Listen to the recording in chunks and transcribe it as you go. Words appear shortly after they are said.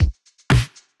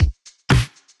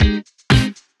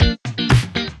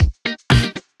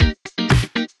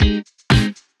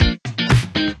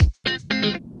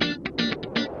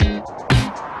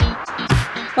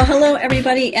hello,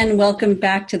 everybody, and welcome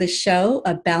back to the show,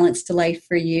 A Balanced Life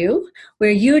for You, where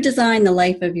you design the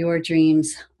life of your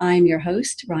dreams. I'm your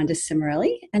host, Rhonda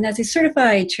Cimarelli, and as a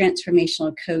certified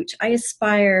transformational coach, I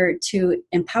aspire to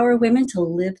empower women to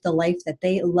live the life that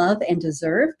they love and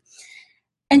deserve.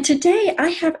 And today, I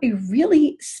have a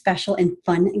really special and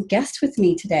fun guest with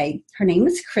me today. Her name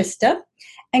is Krysta,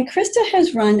 and Krysta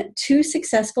has run 2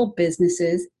 successful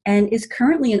businesses and is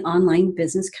currently an online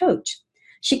business coach.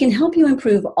 She can help you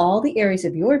improve all the areas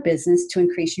of your business to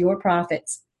increase your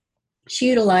profits. She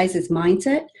utilizes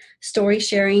mindset, story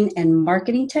sharing, and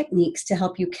marketing techniques to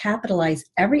help you capitalize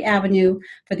every avenue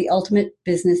for the ultimate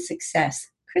business success.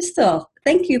 Krysta,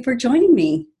 thank you for joining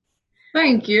me.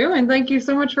 Thank you, and thank you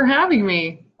so much for having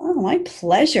me. Oh, my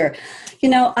pleasure. You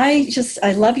know, I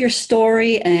love your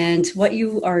story and what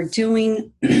you are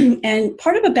doing. And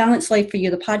part of A Balanced Life for You,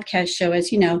 the podcast show,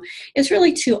 as you know, is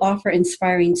really to offer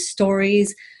inspiring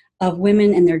stories of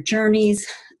women and their journeys,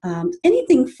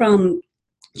 anything from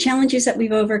challenges that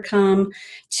we've overcome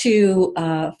to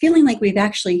feeling like we've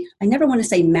actually, I never want to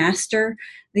say master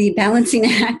the balancing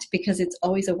act because it's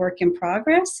always a work in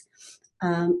progress.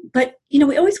 But, you know,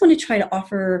 we always want to try to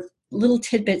offer little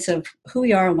tidbits of who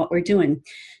we are and what we're doing.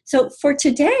 So for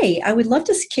today, I would love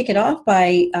to kick it off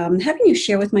by having you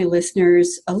share with my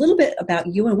listeners a little bit about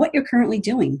you and what you're currently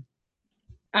doing.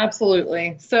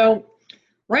 Absolutely. So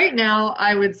right now,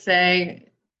 I would say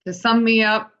to sum me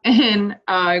up in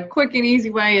a quick and easy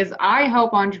way is I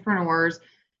help entrepreneurs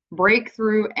break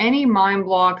through any mind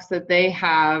blocks that they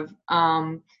have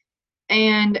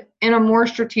and in a more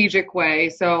strategic way.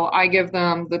 So I give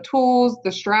them the tools,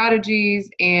 the strategies,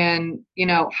 and, you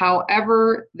know,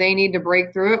 however they need to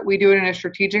break through it, we do it in a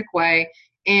strategic way.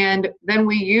 And then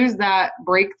we use that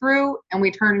breakthrough and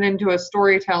we turn it into a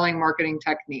storytelling marketing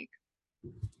technique.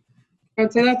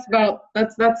 I'd say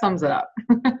that sums it up.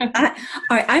 All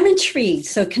right, I'm intrigued.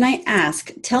 So can I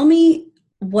ask, tell me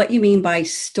what you mean by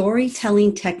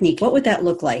storytelling technique. What would that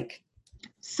look like?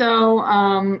 So,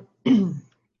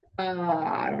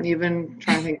 I don't even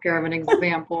try to think of an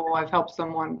example. I've helped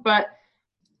someone, but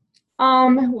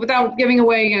without giving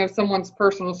away, you know, someone's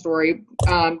personal story.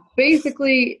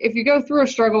 Basically, if you go through a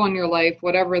struggle in your life,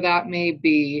 whatever that may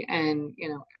be, and you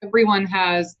know, everyone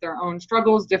has their own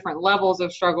struggles, different levels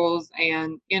of struggles,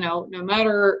 and you know, no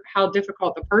matter how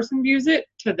difficult the person views it,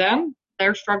 to them,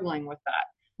 they're struggling with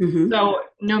that. Mm-hmm. So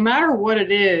no matter what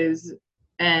it is,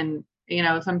 and you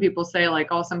know, some people say like,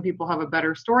 oh, some people have a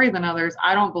better story than others.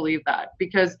 I don't believe that,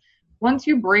 because once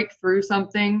you break through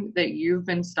something that you've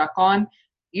been stuck on,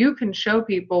 you can show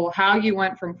people how you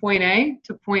went from point A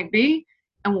to point B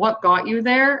and what got you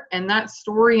there. And that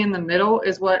story in the middle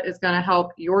is what is going to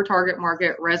help your target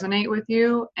market resonate with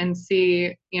you and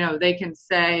see, you know, they can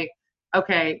say,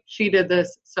 okay, she did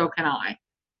this, so can I.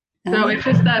 So it's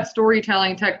just that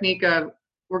storytelling technique of,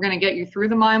 we're going to get you through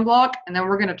the mind block, and then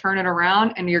we're going to turn it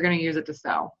around, and you're going to use it to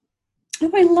sell.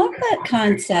 Oh, I love that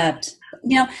concept.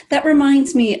 You know, that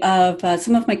reminds me of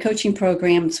some of my coaching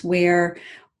programs where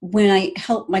when I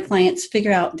help my clients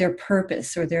figure out their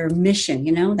purpose or their mission,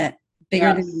 you know, that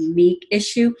bigger than unique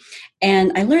issue.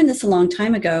 And I learned this a long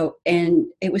time ago, and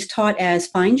it was taught as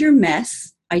find your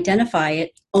mess, identify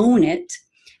it, own it,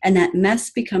 and that mess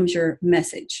becomes your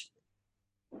message.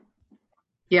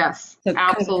 Yes, so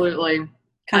absolutely.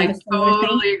 I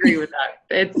totally agree with that.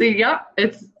 It's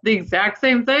the exact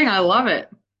same thing. I love it.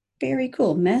 Very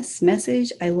cool.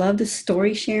 Message. I love the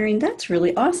story sharing. That's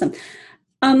really awesome.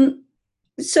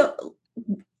 So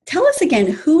tell us again,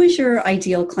 who is your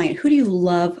ideal client? Who do you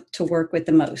love to work with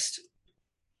the most?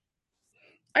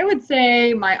 I would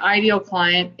say my ideal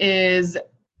client is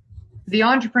the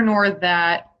entrepreneur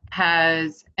that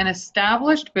has an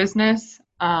established business,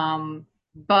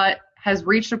 but has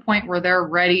reached a point where they're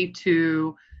ready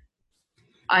to,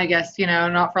 I guess, you know,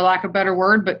 not for lack of a better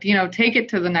word, but, you know, take it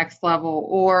to the next level,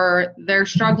 or they're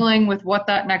struggling with what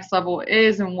that next level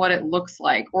is and what it looks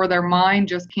like, or their mind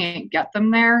just can't get them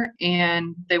there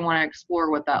and they want to explore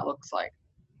what that looks like.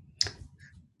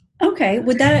 Okay.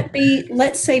 Would that be,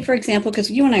 let's say, for example,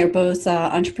 because you and I are both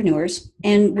entrepreneurs,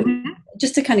 and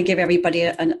just to kind of give everybody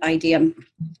an idea, you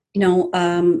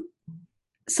know,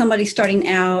 somebody starting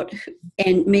out,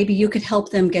 and maybe you could help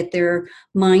them get their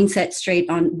mindset straight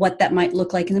on what that might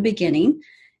look like in the beginning.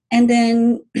 And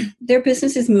then their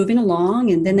business is moving along,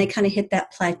 and then they kind of hit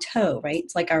that plateau, right?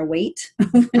 It's like our weight.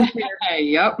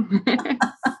 Yep.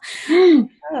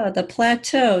 The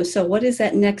plateau. So what is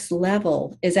that next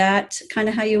level? Is that kind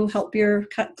of how you help your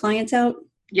clients out?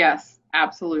 Yes,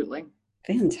 absolutely.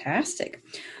 Fantastic.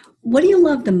 What do you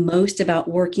love the most about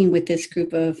working with this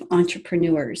group of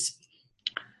entrepreneurs?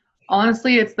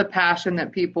 Honestly, it's the passion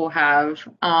that people have.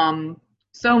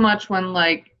 So much when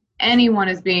like anyone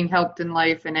is being helped in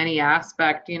life in any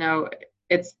aspect,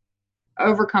 it's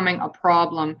overcoming a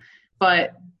problem,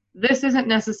 but this isn't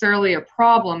necessarily a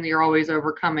problem you're always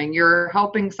overcoming. You're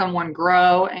helping someone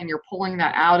grow and you're pulling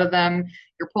that out of them.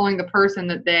 You're pulling the person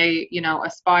that they,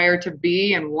 aspire to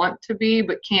be and want to be,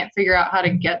 but can't figure out how to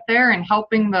get there, and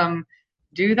helping them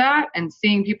do that and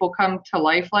seeing people come to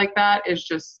life like that is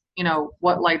just,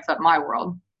 what lights up my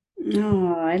world.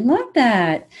 Oh, I love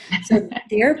that. So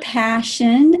their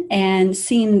passion and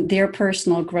seeing their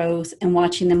personal growth and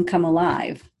watching them come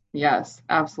alive. Yes,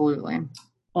 absolutely.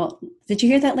 Well, did you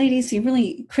hear that, ladies?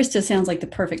 Krysta sounds like the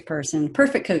perfect person,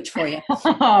 perfect coach for you.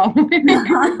 Oh,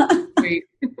 sweet.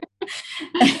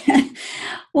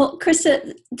 Well,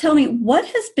 Krysta, tell me, what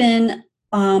has been,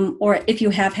 or if you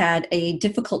have had, a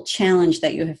difficult challenge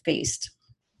that you have faced?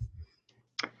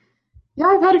 Yeah,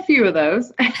 I've had a few of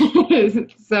those.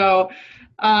 So,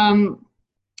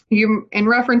 you, in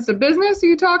reference to business, are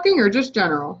you talking, or just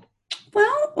general?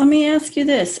 Well, let me ask you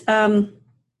this. I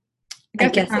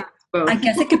guess it kind of both. I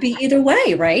guess it could be either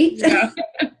way, right? Yeah.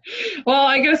 Well,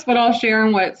 I guess what I'll share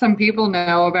and what some people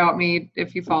know about me,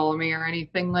 if you follow me or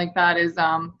anything like that, is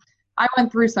I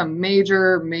went through some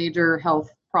major health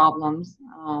problems,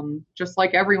 just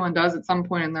like everyone does at some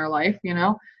point in their life,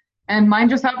 And mine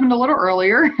just happened a little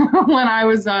earlier. When I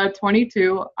was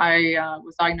 22, I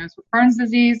was diagnosed with Crohn's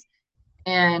disease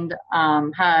and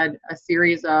had a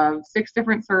series of 6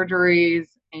 different surgeries.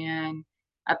 And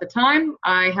at the time,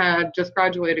 I had just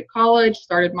graduated college,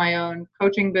 started my own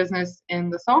coaching business in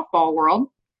the softball world,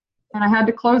 and I had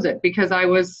to close it because I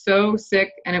was so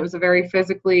sick, and it was a very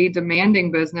physically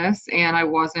demanding business, and I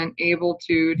wasn't able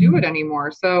to do it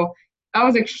anymore. So that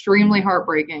was extremely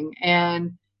heartbreaking.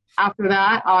 And after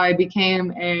that, I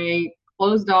became a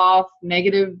closed off,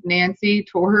 negative Nancy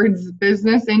towards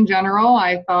business in general.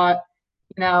 I thought,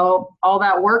 all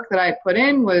that work that I put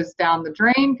in was down the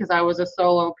drain because I was a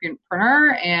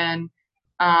solopreneur. And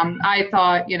I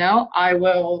thought, I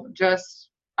will just,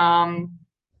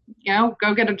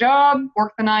 go get a job,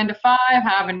 work the 9 to 5,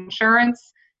 have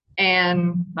insurance,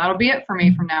 and that'll be it for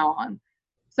me from now on.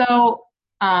 So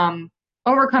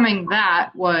overcoming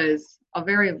that was a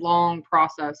very long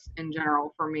process in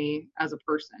general for me as a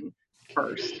person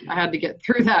first. I had to get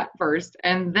through that first.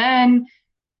 And then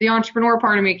the entrepreneur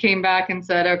part of me came back and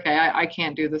said, okay, I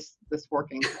can't do this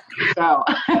working. So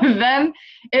then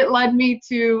it led me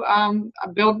to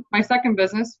build my second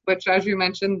business, which, as you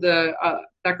mentioned, the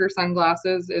Decker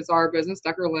Sunglasses is our business,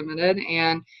 Decker Limited,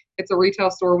 and it's a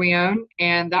retail store we own.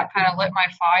 And that kind of lit my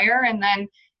fire. And then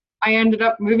I ended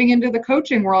up moving into the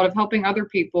coaching world of helping other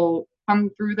people come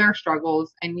through their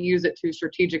struggles and use it to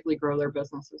strategically grow their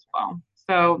business as well.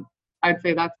 So I'd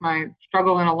say that's my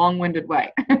struggle in a long-winded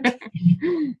way.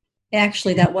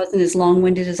 Actually, that wasn't as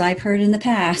long-winded as I've heard in the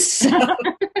past. So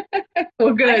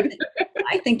well, good.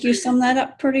 I think you summed that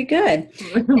up pretty good.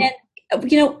 And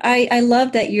I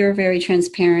love that you're very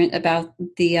transparent about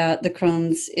the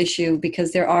Crohn's issue,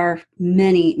 because there are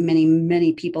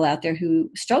many people out there who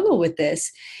struggle with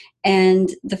this. And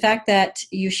the fact that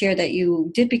you share that you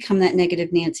did become that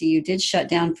negative Nancy, you did shut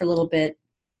down for a little bit.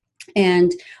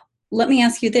 And let me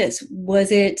ask you this.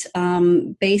 Was it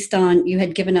based on you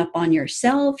had given up on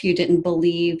yourself? You didn't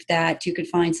believe that you could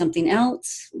find something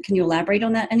else? Can you elaborate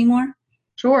on that anymore?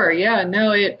 Sure. Yeah.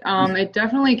 No, it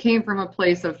definitely came from a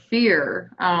place of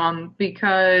fear,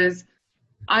 because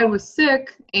I was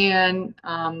sick, and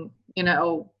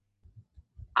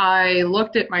I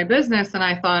looked at my business and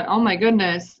I thought, oh my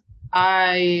goodness,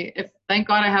 thank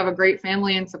God I have a great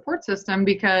family and support system,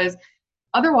 because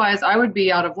otherwise I would be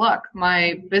out of luck.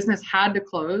 My business had to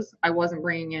close. I wasn't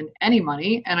bringing in any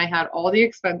money, and I had all the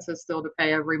expenses still to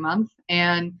pay every month.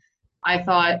 And I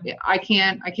thought, I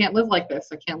can't live like this.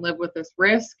 I can't live with this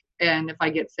risk. And if I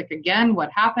get sick again,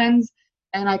 what happens?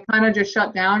 And I kind of just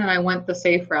shut down, and I went the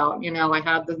safe route. I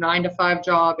had the 9 to 5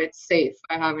 job. It's safe.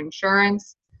 I have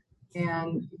insurance.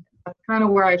 And that's kind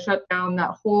of where I shut down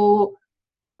that whole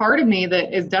part of me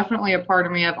that is definitely a part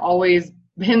of me. I've always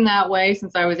been that way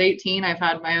since I was 18. I've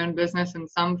had my own business in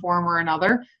some form or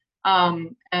another.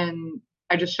 And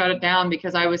I just shut it down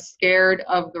because I was scared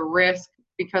of the risk,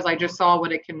 because I just saw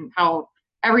how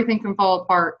everything can fall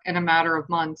apart in a matter of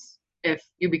months if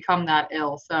you become that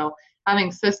ill. So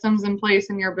having systems in place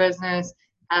in your business,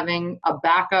 having a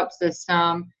backup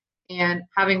system, and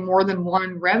having more than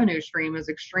one revenue stream is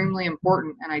extremely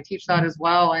important. And I teach that as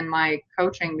well in my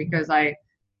coaching, because I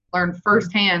learned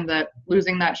firsthand that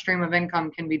losing that stream of income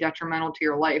can be detrimental to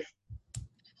your life.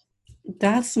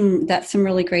 That's some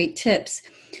really great tips.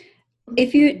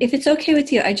 if it's okay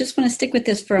with you, I just want to stick with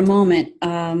this for a moment,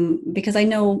 because I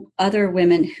know other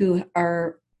women who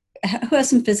have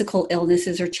some physical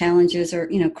illnesses or challenges or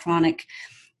chronic,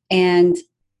 and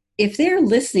if they're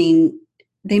listening,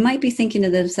 they might be thinking to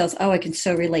themselves, "Oh, I can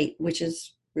so relate," which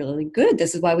is really good.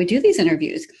 This is why we do these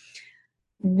interviews.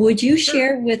 Would you Sure.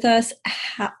 share with us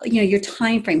how, your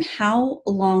time frame? How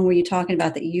long were you talking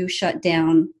about that you shut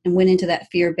down and went into that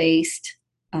fear-based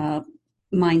uh,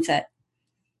 mindset?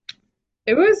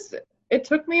 It was, it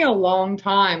took me a long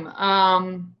time.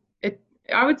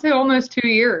 I would say almost 2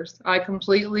 years. I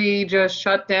completely just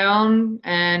shut down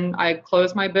and I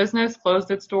closed my business, closed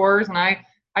its doors, and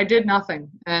I did nothing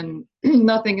and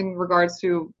nothing in regards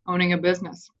to owning a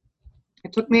business.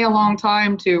 It took me a long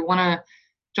time to want to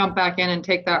jump back in and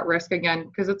take that risk again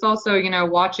because it's also,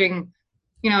 watching,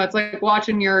 it's like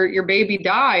watching your baby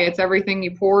die. It's everything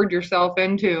you poured yourself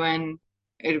into, and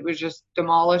it was just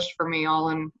demolished for me all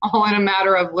in a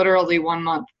matter of literally 1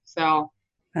 month. So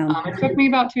Um, it took me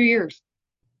about 2 years.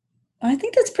 I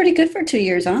think that's pretty good for 2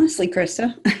 years, honestly,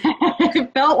 Krista.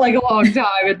 It felt like a long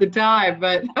time at the time,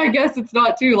 but I guess it's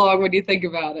not too long when you think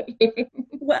about it.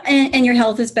 Well, and your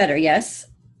health is better, yes?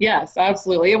 Yes,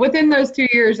 absolutely. Within those 2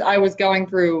 years, I was going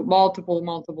through multiple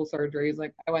surgeries.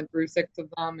 Like I went through six of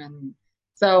them. And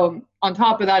so on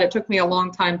top of that, it took me a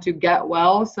long time to get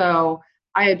well. So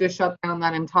I had to shut down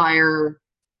that entire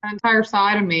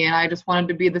side of me. And I just wanted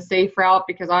to be the safe route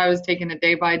because I was taking it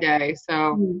day by day. So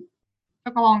Mm. it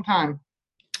took a long time.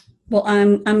 Well,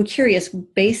 I'm curious,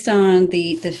 based on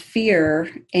the fear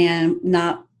and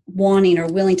not wanting or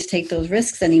willing to take those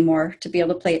risks anymore to be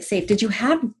able to play it safe. Did you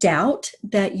have doubt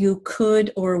that you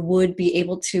could or would be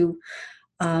able to,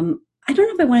 I don't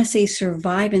know if I want to say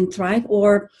survive and thrive,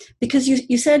 or because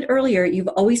you said earlier you've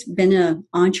always been an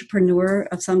entrepreneur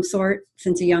of some sort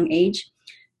since a young age.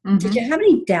 Did you Hmm. have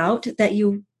any doubt that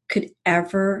you could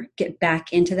ever get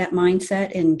back into that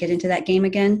mindset and get into that game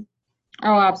again?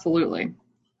 Oh, absolutely.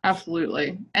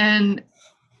 Absolutely. And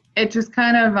it just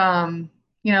kind of,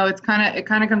 it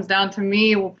kind of comes down to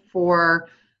me for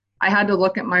I had to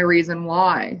look at my reason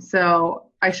why. So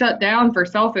I shut down for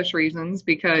selfish reasons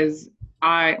because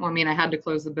I had to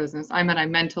close the business. I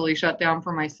mentally shut down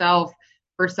for myself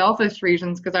for selfish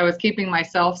reasons because I was keeping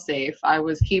myself safe. I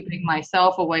was keeping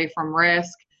myself away from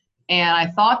risk. And I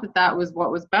thought that that was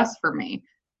what was best for me.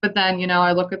 But then,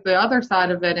 I look at the other side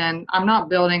of it and I'm not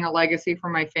building a legacy for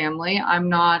my family. I'm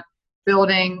not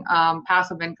building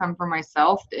passive income for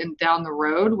myself in down the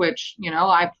road, which,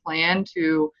 I plan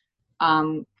to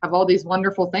have all these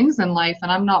wonderful things in life,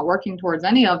 and I'm not working towards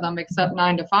any of them except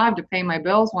 9 to 5 to pay my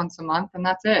bills once a month, and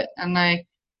that's it. And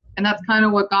that's kind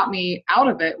of what got me out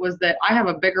of it was that I have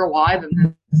a bigger why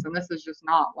than this, and this is just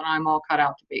not what I'm all cut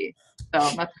out to be. So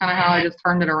that's kind of how I just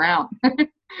turned it around. What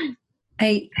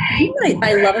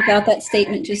I love about that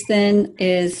statement just then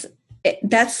is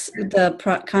that's the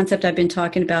concept I've been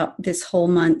talking about this whole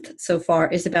month so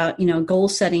far is about, goal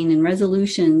setting and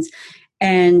resolutions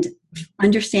and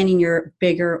understanding your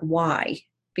bigger why.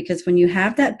 Because when you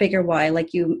have that bigger why,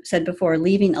 like you said before,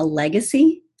 leaving a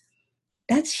legacy,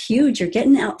 that's huge. You're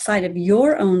getting outside of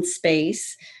your own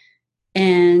space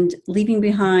and leaving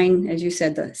behind, as you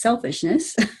said, the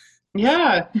selfishness.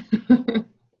 Yeah.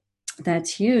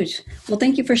 That's huge. Well,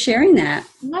 thank you for sharing that.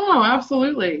 No,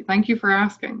 absolutely. Thank you for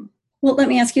asking. Well, let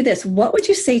me ask you this. What would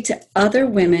you say to other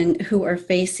women who are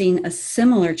facing a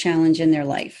similar challenge in their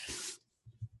life?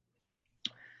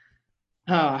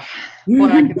 Oh, boy,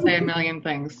 I could say a million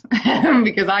things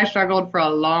because I struggled for a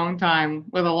long time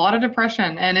with a lot of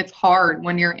depression, and it's hard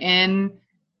when you're in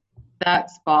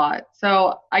that spot.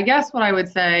 So, I guess what I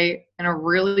would say in a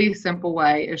really simple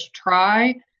way is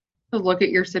try to look at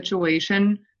your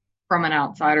situation from an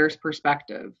outsider's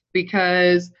perspective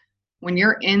because when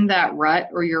you're in that rut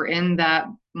or you're in that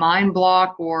mind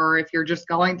block, or if you're just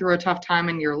going through a tough time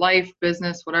in your life,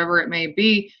 business, whatever it may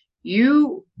be,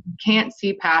 you can't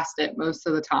see past it most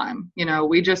of the time.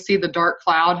 We just see the dark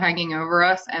cloud hanging over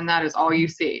us, and that is all you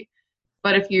see.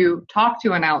 But if you talk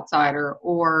to an outsider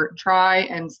or try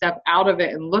and step out of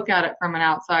it and look at it from an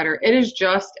outsider, it is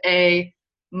just a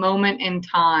moment in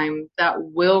time that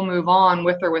will move on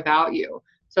with or without you.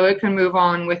 So it can move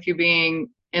on with you being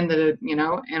in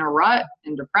a rut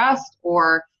and depressed,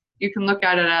 or you can look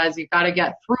at it as you got to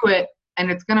get through it and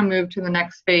it's going to move to the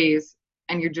next phase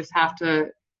and you just have to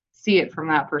see it from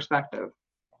that perspective.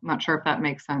 I'm not sure if that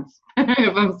makes sense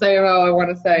if I'm saying how I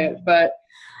want to say it, but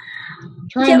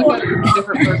try Yeah, and look well, at it from a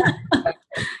different perspective.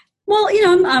 well,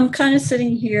 I'm kind of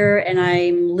sitting here and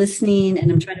I'm listening and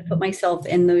I'm trying to put myself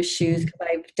in those shoes because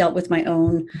I've dealt with my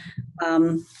own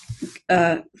um,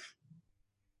 uh,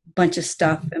 bunch of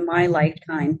stuff in my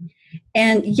lifetime.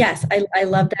 And yes, I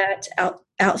love that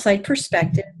outside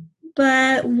perspective.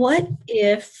 But what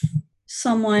if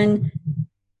someone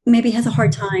maybe has a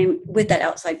hard time with that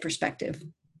outside perspective?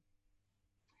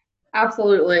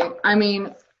 Absolutely. I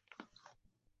mean,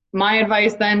 my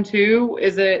advice then too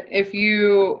is that if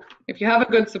you have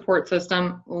a good support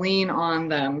system, lean on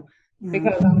them, Mm.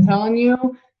 because I'm telling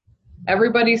you,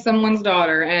 everybody's someone's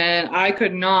daughter, and I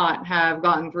could not have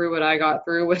gotten through what I got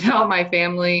through without my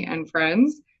family and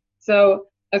friends. So,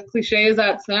 as cliche as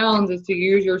that sounds, is to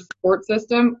use your support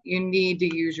system, you need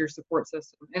to use your support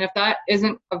system. And if that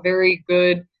isn't a very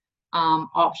good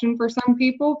option for some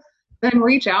people, then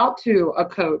reach out to a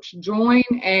coach, join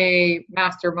a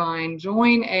mastermind,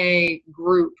 join a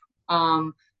group.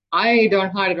 Um, I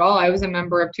don't hide at all. I was a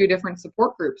member of two different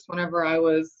support groups whenever I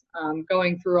was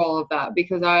going through all of that,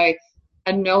 because I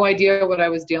had no idea what I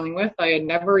was dealing with. I had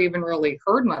never even really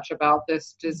heard much about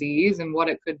this disease and what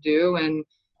it could do, and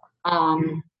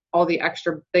all the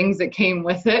extra things that came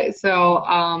with it. So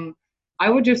I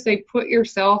would just say put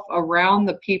yourself around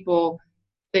the people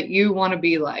that you want to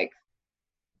be like.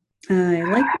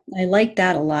 I like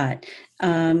that a lot.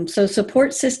 So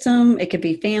support system, it could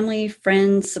be family,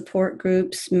 friends, support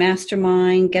groups,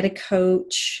 mastermind, get a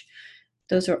coach.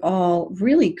 Those are all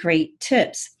really great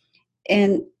tips.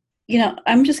 And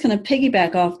I'm just going to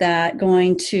piggyback off that,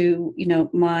 going to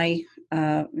my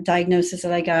diagnosis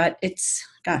that I got. It's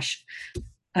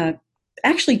uh,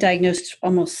 actually diagnosed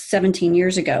almost 17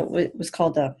 years ago. It was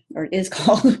called or it is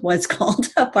called was called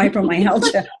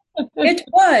fibromyalgia.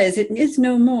 It is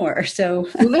no more. So,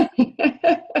 but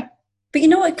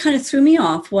what kind of threw me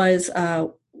off was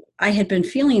I had been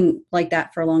feeling like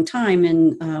that for a long time,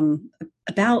 and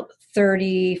about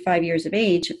 35 years of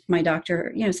age, my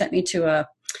doctor, sent me to a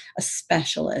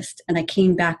specialist, and I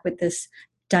came back with this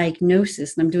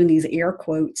diagnosis, and I'm doing these air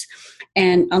quotes,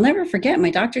 and I'll never forget.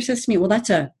 My doctor says to me, "Well, that's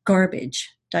a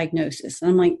garbage diagnosis,"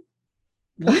 and I'm like,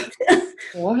 "What?"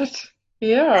 What?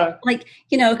 Yeah. Like,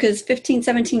 because 15,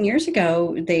 17 years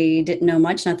ago, they didn't know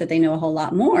much, not that they know a whole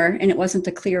lot more, and it wasn't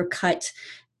a clear cut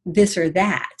this or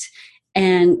that.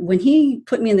 And when he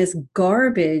put me in this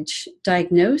garbage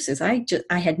diagnosis, I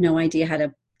had no idea how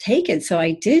to take it. So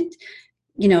I did,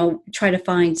 try to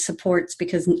find supports,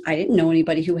 because I didn't know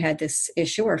anybody who had this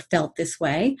issue or felt this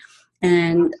way.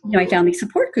 And, I found these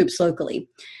support groups locally.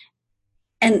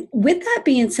 And with that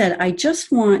being said, I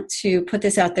just want to put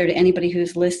this out there to anybody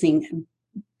who's listening.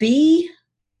 Be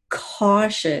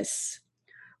cautious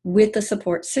with the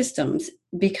support systems,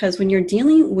 because when you're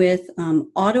dealing with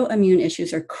autoimmune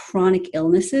issues or chronic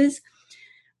illnesses,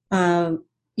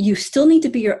 you still need to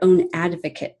be your own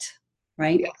advocate,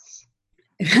 right? Yes.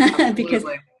 Because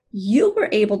Absolutely. you were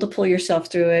able to pull yourself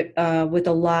through it with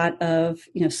a lot of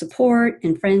support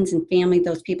and friends and family,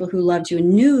 those people who loved you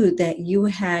and knew that you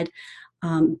had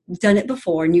done it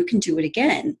before and you can do it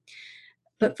again.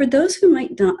 But for those who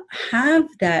might not have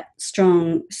that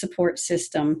strong support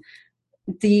system,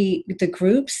 the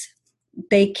groups,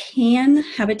 they can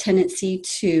have a tendency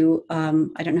to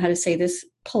I don't know how to say this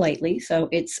politely, so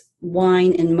it's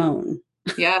whine and moan.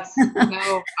 Yes.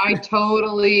 No, I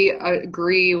totally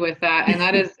agree with that. And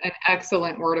that is an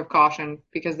excellent word of caution,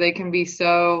 because they can be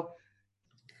so,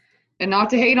 and not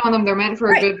to hate on them, they're meant for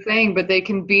a Right. good thing, but they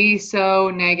can be so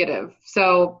negative.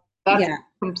 So that's Yeah.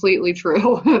 completely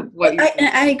true. Well, What you said.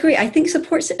 I agree. I think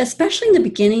support, especially in the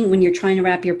beginning when you're trying to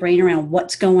wrap your brain around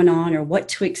what's going on or what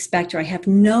to expect, or I have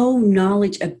no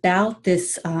knowledge about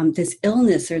this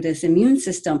illness or this immune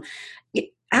system.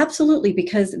 Absolutely,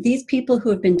 because these people who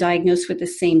have been diagnosed with the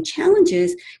same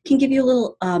challenges can give you a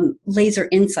little laser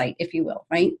insight, if you will,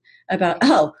 right? About,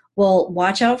 oh, well,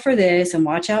 watch out for this and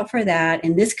watch out for that,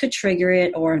 and this could trigger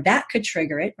it or that could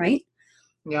trigger it, right?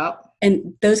 Yep.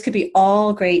 And those could be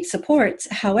all great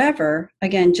supports. However,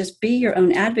 again, just be your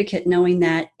own advocate, knowing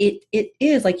that it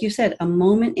is, like you said, a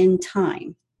moment in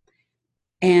time.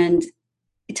 And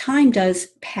time does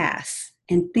pass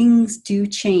and things do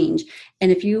change.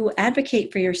 And if you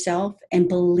advocate for yourself and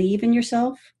believe in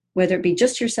yourself, whether it be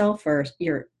just yourself or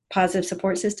your positive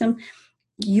support system,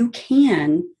 you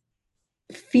can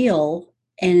feel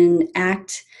and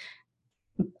act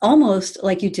almost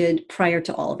like you did prior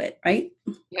to all of it, right?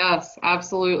 Yes,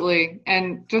 absolutely.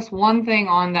 And just one thing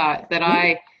on that,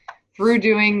 through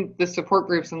doing the support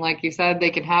groups, and like you said,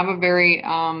 they can have a very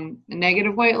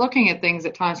negative way of looking at things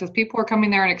at times, because people are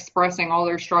coming there and expressing all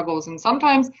their struggles. And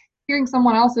sometimes hearing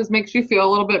someone else's makes you feel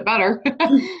a little bit better.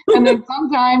 And then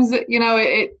sometimes,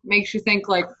 it makes you think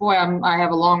like, boy, I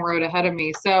have a long road ahead of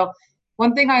me. So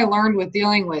one thing I learned with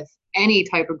dealing with any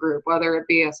type of group, whether it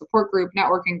be a support group,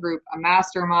 networking group, a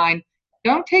mastermind,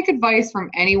 don't take advice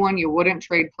from anyone you wouldn't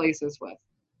trade places with.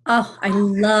 Oh, I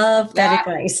love that That,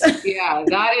 advice. yeah,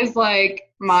 that is like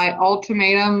my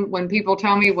ultimatum when people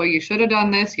tell me, well, you should have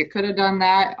done this, you could have done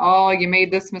that, oh, you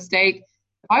made this mistake.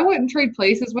 If I wouldn't trade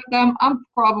places with them, I'm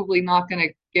probably not going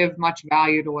to give much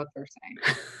value to what they're saying.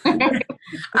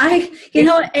 You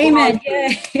know It's what? hard Amen.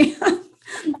 truth. Yay.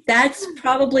 That's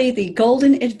probably the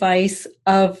golden advice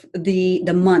of the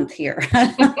month here.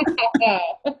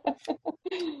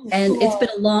 And it's been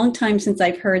a long time since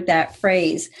I've heard that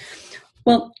phrase.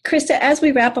 Well, Krysta, as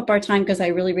we wrap up our time, because I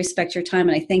really respect your time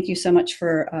and I thank you so much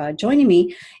for joining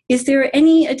me, is there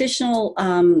any additional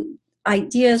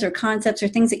ideas or concepts or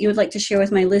things that you would like to share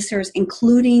with my listeners,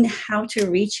 including how to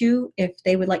reach you if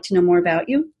they would like to know more about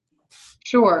you?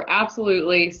 Sure,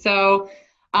 absolutely. So,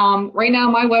 right now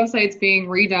my website's being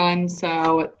redone,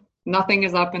 so nothing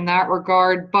is up in that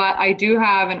regard. But I do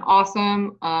have an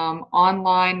awesome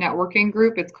online networking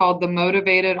group. It's called the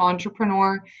Motivated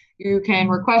Entrepreneur. You can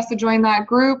request to join that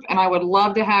group, and I would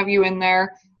love to have you in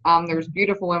there. There's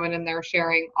beautiful women in there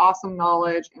sharing awesome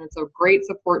knowledge, and it's a great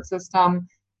support system.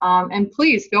 And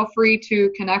please feel free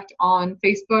to connect on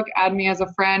Facebook, add me as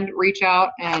a friend, reach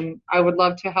out, and I would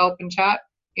love to help and chat,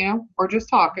 or just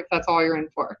talk if that's all you're in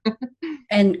for.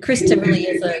 And Krista really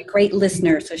is a great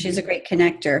listener, so she's a great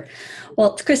connector.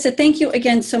 Well, Krista, thank you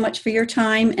again so much for your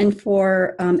time. And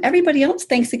for everybody else,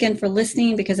 thanks again for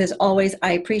listening, because as always,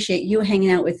 I appreciate you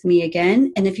hanging out with me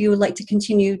again. And if you would like to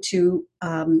continue to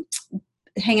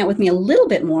hang out with me a little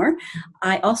bit more,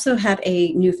 I also have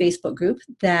a new Facebook group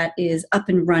that is up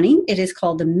and running. It is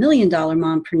called the $1 Million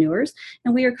Mompreneurs,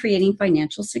 and we are creating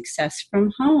financial success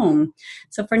from home.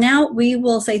 So for now, we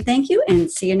will say thank you and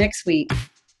see you next week.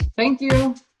 Thank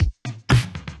you.